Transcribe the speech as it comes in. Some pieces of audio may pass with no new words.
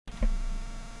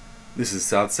This is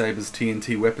Scythesabre's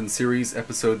TNT Weapon Series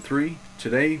Episode 3.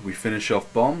 Today we finish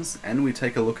off bombs and we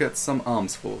take a look at some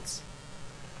arms forts.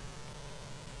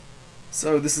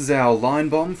 So this is our line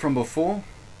bomb from before.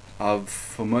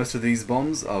 For most of these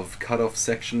bombs I've cut off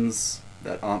sections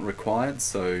that aren't required,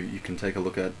 so you can take a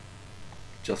look at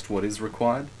just what is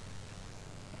required.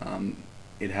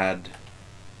 It had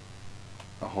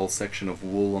a whole section of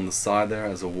wool on the side there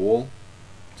as a wall,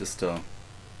 just to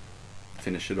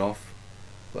finish it off.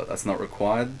 But that's not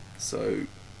required, so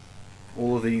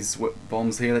all of these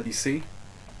bombs here that you see,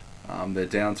 they're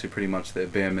down to pretty much their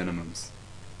bare minimums.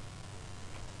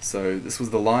 So this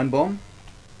was the line bomb,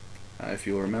 if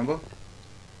you'll remember.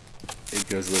 It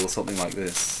goes a little something like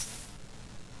this.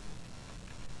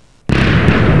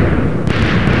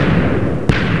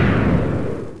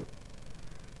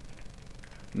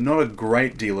 Not a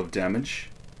great deal of damage.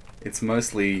 It's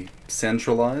mostly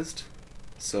centralized,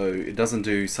 so it doesn't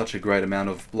do such a great amount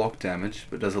of block damage,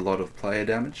 but does a lot of player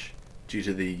damage due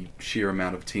to the sheer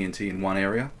amount of TNT in one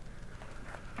area.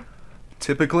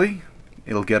 Typically,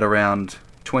 it'll get around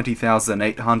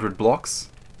 20,800 blocks,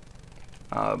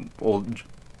 or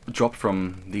drop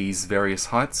from these various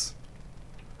heights.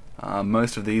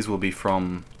 Most of these will be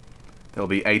there'll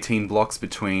be 18 blocks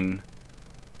between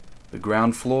the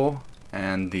ground floor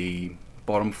and the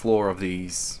bottom floor of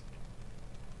these,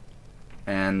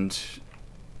 and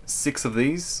 6 of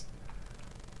these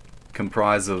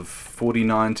comprise of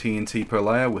 49 TNT per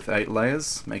layer with 8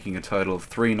 layers, making a total of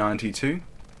 392.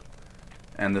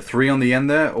 And the 3 on the end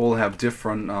there all have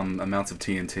different amounts of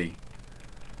TNT.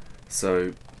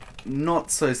 So not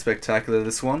so spectacular,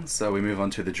 this one, so we move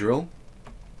on to the drill.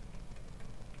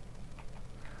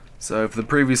 So for the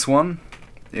previous one,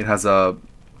 it has a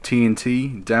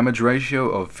TNT damage ratio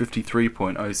of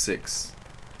 53.06.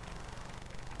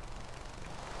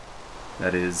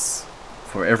 That is,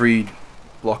 for every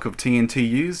block of TNT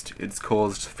used, it's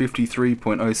caused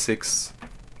 53.06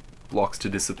 blocks to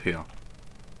disappear.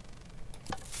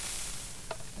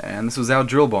 And this was our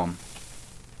drill bomb.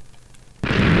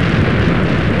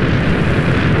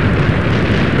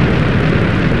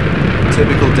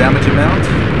 Typical damage amount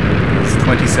is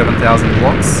 27,000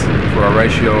 blocks for a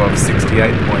ratio of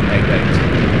 68.88.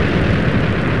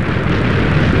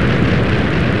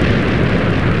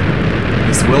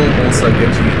 This will also get you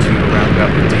to around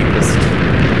about the deepest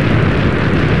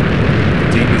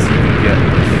you can get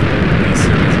with these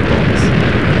series of bombs.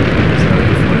 So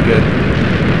if you want to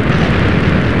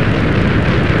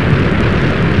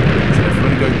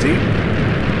go deep,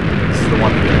 this is the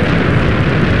one to go.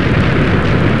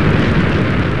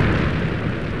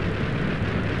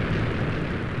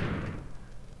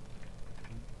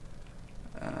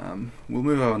 We'll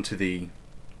move on to the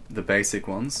basic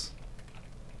ones.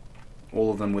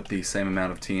 All of them with the same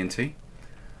amount of TNT.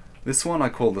 This one I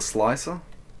call the slicer.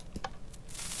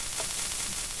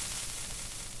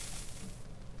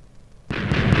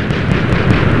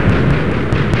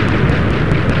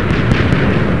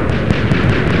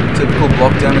 Typical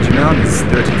block damage amount is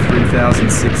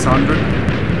 33,600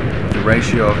 with a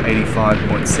ratio of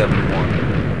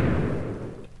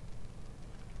 85.71.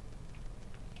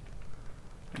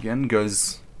 Again,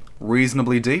 goes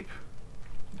reasonably deep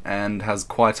and has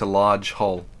quite a large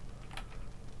hole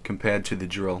compared to the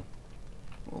drill.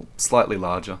 Well, slightly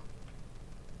larger.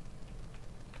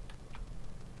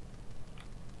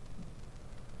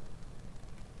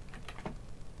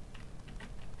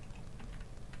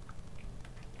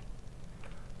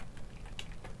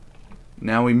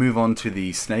 Now we move on to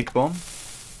the snake bomb.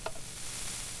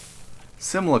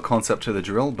 Similar concept to the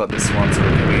drill, but this one sort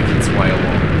of weaves its way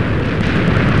along.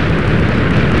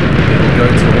 It'll go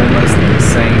to almost the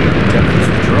same depth as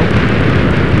the drill.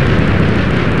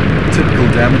 Typical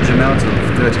damage amount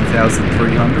of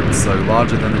 30,300, so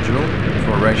larger than the drill,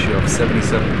 for a ratio of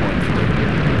 77.3.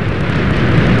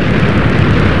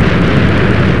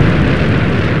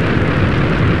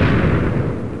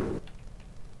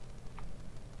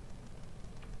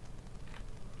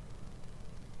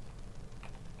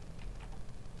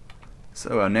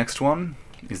 So our next one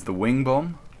is the wing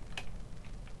bomb.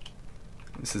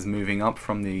 This is moving up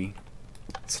from the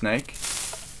snake.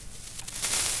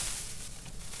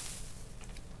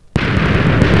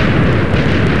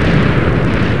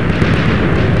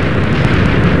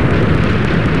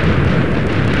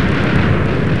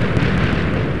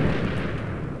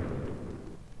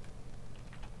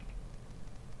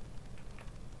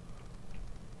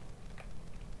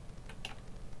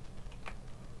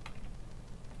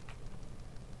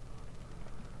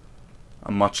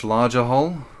 A much larger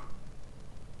hole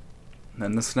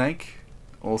than the snake,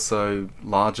 also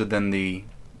larger than the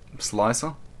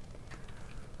slicer.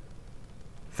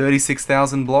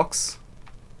 36,000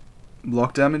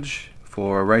 block damage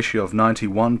for a ratio of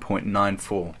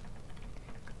 91.94.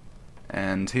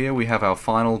 And here we have our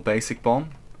final basic bomb.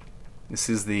 This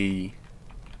is the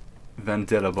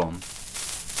Vendetta bomb.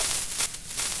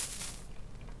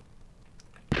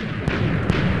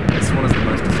 This one is the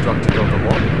most destructive of the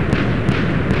lot.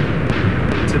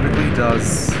 It typically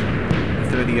does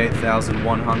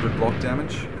 38,100 block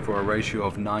damage for a ratio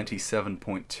of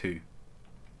 97.2.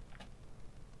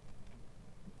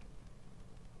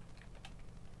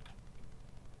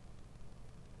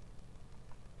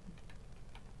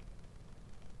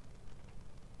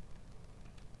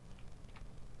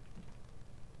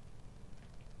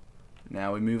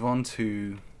 Now we move on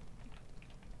to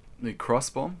the cross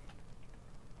bomb.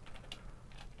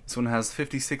 This one has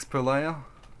 56 per layer,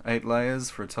 8 layers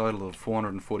for a total of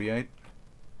 448,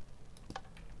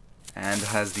 and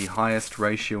has the highest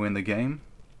ratio in the game.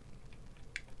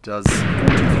 Does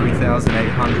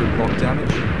 43,800 block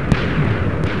damage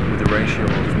with a ratio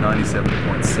of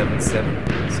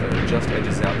 97.77, so it just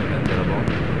edges out the Vendetta bomb.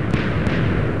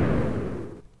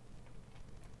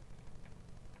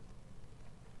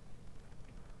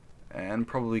 And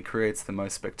probably creates the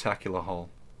most spectacular hole.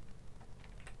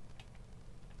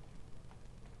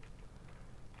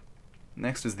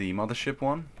 Next is the mothership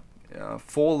one.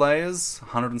 4 layers,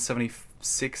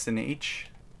 176 in each,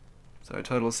 so a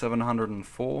total of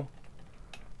 704.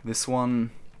 This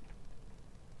one,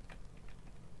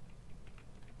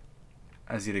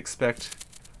 as you'd expect,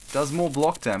 does more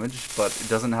block damage, but it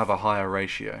doesn't have a higher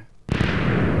ratio.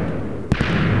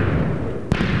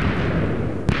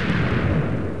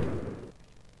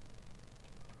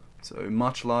 So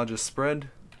much larger spread,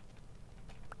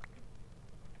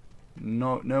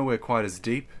 nowhere quite as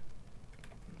deep.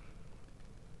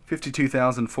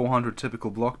 52,400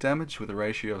 typical block damage with a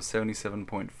ratio of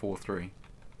 77.43.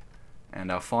 And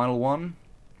our final one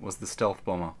was the stealth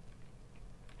bomber.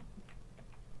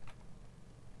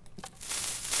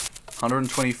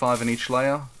 125 in each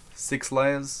layer, 6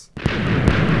 layers. Typical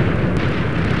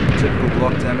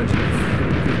block damage of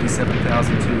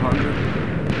 57,200.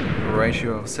 A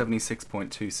ratio of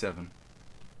 76.27.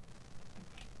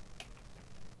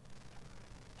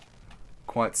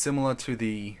 Quite similar to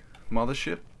the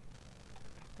mothership,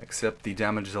 except the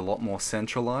damage is a lot more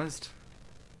centralized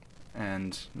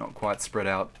and not quite spread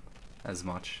out as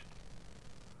much.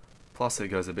 Plus it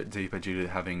goes a bit deeper due to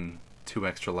having 2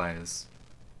 extra layers.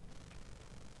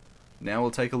 Now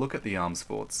we'll take a look at the arms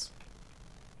forts.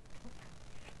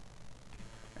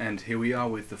 And here we are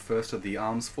with the first of the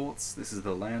arms forts. This is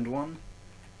the land one.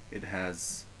 It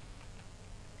has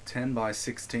 10 by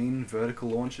 16 vertical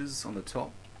launchers on the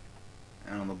top,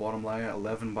 and on the bottom layer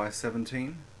 11 by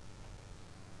 17.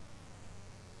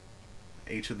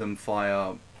 Each of them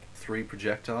fire 3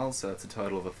 projectiles, so that's a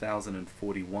total of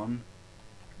 1,041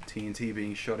 TNT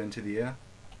being shot into the air.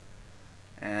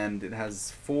 And it has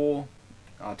 4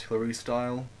 artillery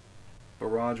style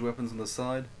barrage weapons on the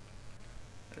side.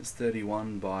 It's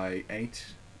 31 by 8,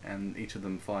 and each of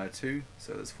them fire 2,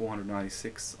 so there's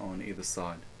 496 on either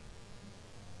side.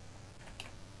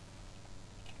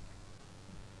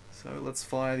 So let's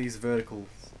fire these vertical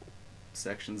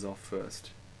sections off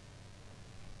first.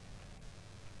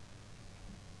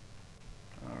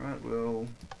 Alright, we'll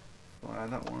fire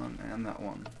that one and that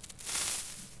one.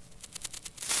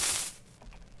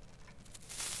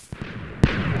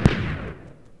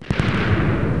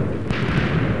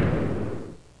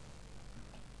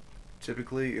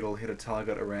 Typically it'll hit a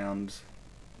target around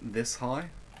this high,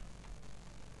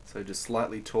 so just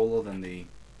slightly taller than the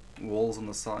walls on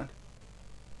the side.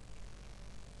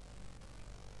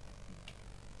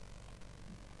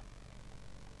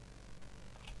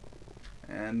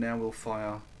 And now we'll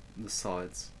fire the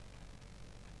sides.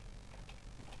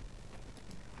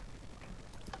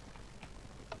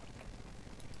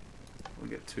 We'll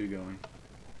get 2 going.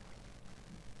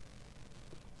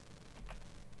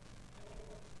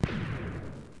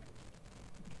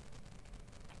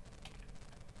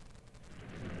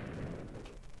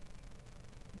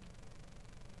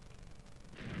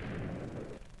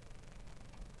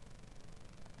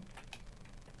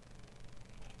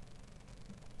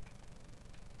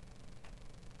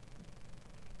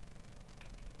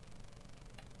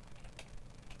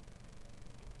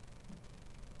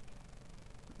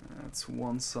 That's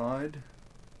one side,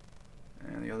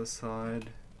 and the other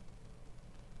side.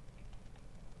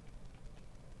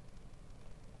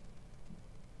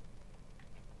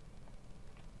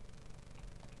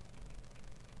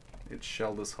 It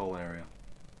shelled this whole area.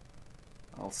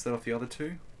 I'll set off the other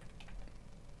 2,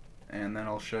 and then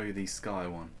I'll show you the sky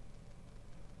one.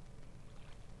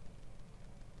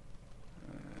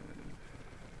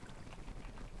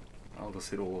 I'll just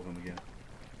hit all of them again.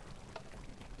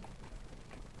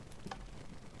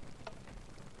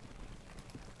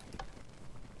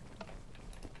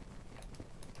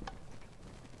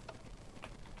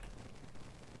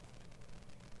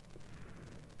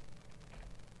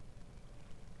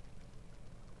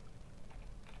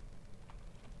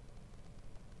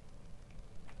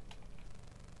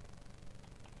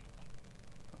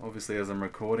 Obviously, as I'm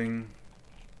recording,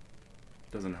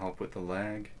 doesn't help with the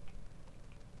lag.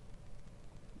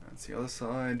 That's the other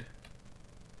side.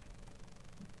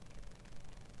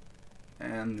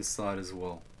 And this side as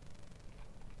well.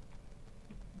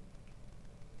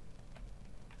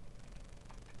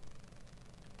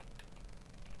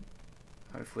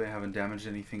 Hopefully I haven't damaged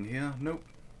anything here. Nope.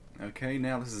 Okay,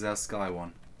 now this is our sky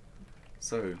one.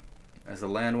 So, as the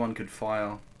land one could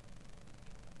fire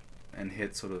and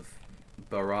hit sort of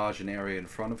barrage an area in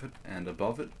front of it and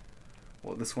above it,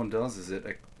 what this one does is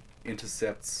it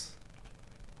intercepts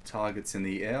targets in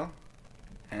the air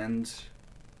and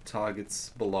targets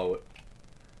below it.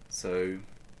 So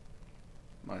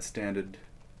my standard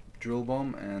drill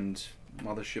bomb and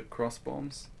mothership cross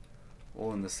bombs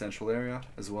all in the central area,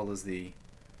 as well as the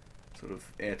sort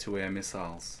of air-to-air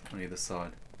missiles on either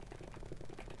side.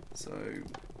 So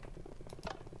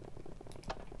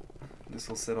this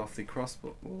will set off the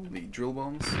the drill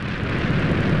bombs.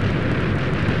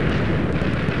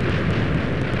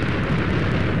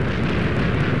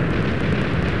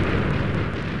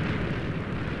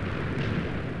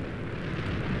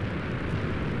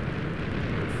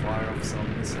 Fire off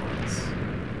some missiles.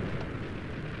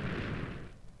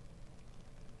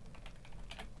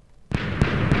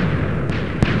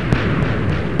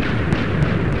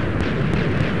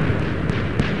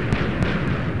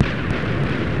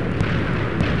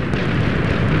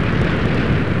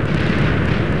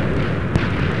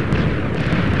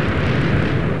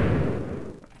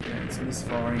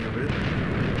 Misfiring a bit.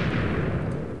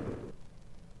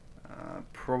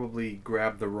 Probably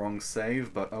grabbed the wrong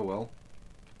save, but oh well.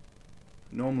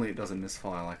 Normally it doesn't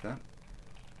misfire like that.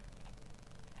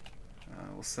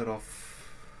 We'll set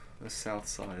off the south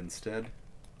side instead.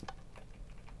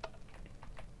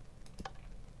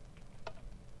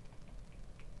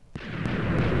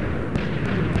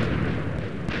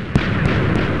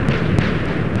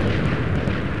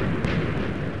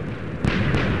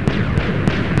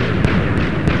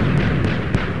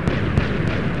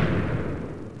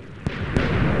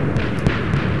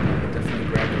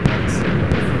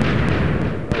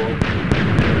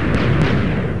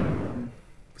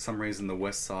 For some reason the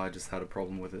west side just had a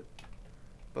problem with it,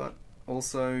 but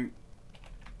also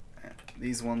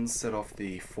these ones set off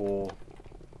the 4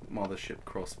 mothership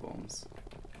cross bombs.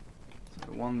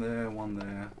 So one there, other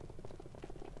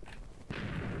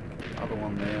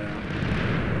one there.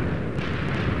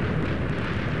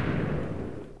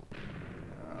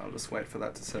 I'll just wait for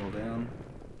that to settle down.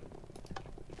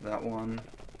 That one,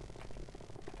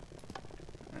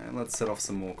 and let's set off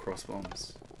some more cross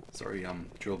bombs. Sorry,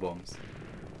 drill bombs.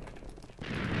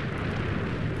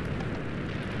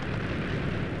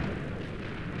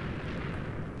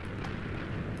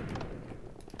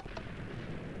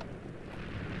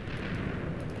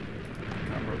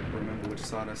 Can't remember which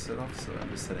side I set off, so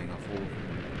I'm just setting off all of them.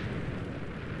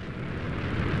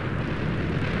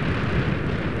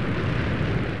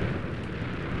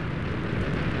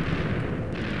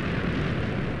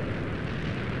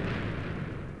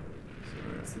 So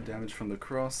that's the damage from the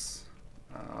cross.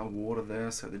 Water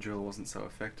there, so the drill wasn't so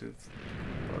effective,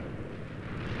 but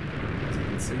as you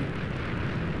can see,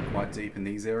 quite deep in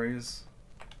these areas.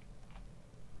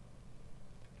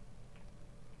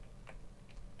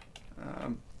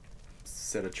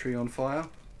 Set a tree on fire,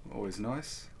 always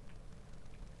nice.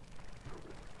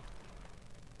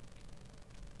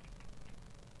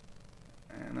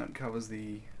 And that covers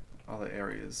the other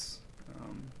areas.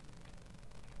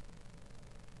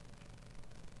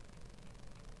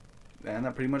 And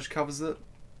that pretty much covers it,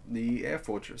 the air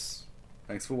fortress.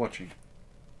 Thanks for watching.